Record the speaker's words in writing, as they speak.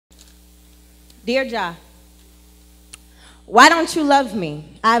Dear Jah, why don't you love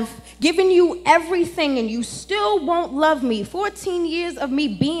me? I've given you everything and you still won't love me. 14 years of me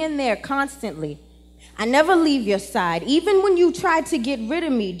being there constantly. I never leave your side, even when you tried to get rid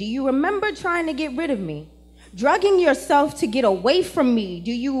of me. Do you remember trying to get rid of me? Drugging yourself to get away from me.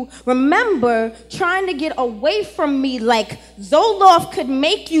 Do you remember trying to get away from me like Zoloft could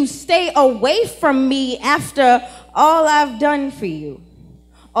make you stay away from me after all I've done for you?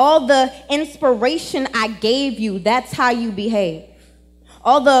 All the inspiration I gave you, that's how you behave.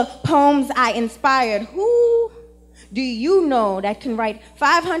 All the poems I inspired, who do you know that can write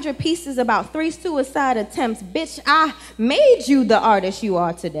 500 pieces about 3 suicide attempts? Bitch, I made you the artist you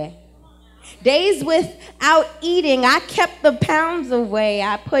are today. Days without eating, I kept the pounds away.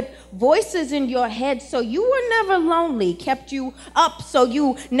 I put voices in your head so you were never lonely. Kept you up so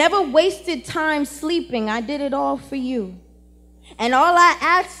you never wasted time sleeping. I did it all for you. And all I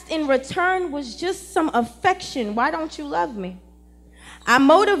asked in return was just some affection. Why don't you love me? I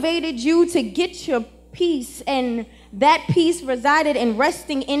motivated you to get your peace, and that peace resided in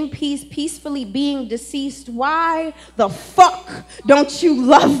resting in peace, peacefully being deceased. Why the fuck don't you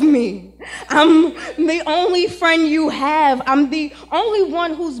love me? I'm the only friend you have. I'm the only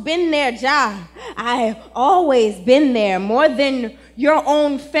one who's been there, Jah. I've always been there. More than your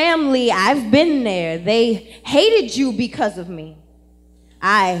own family, I've been there. They hated you because of me.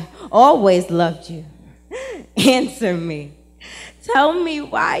 I always loved you. Answer me. Tell me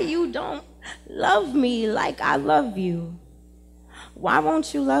why you don't love me like I love you. Why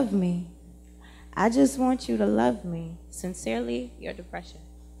won't you love me? I just want you to love me. Sincerely, your depression.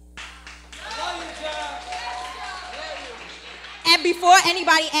 And before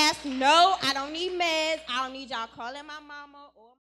anybody asks, no, I don't need meds. I don't need y'all calling my mama or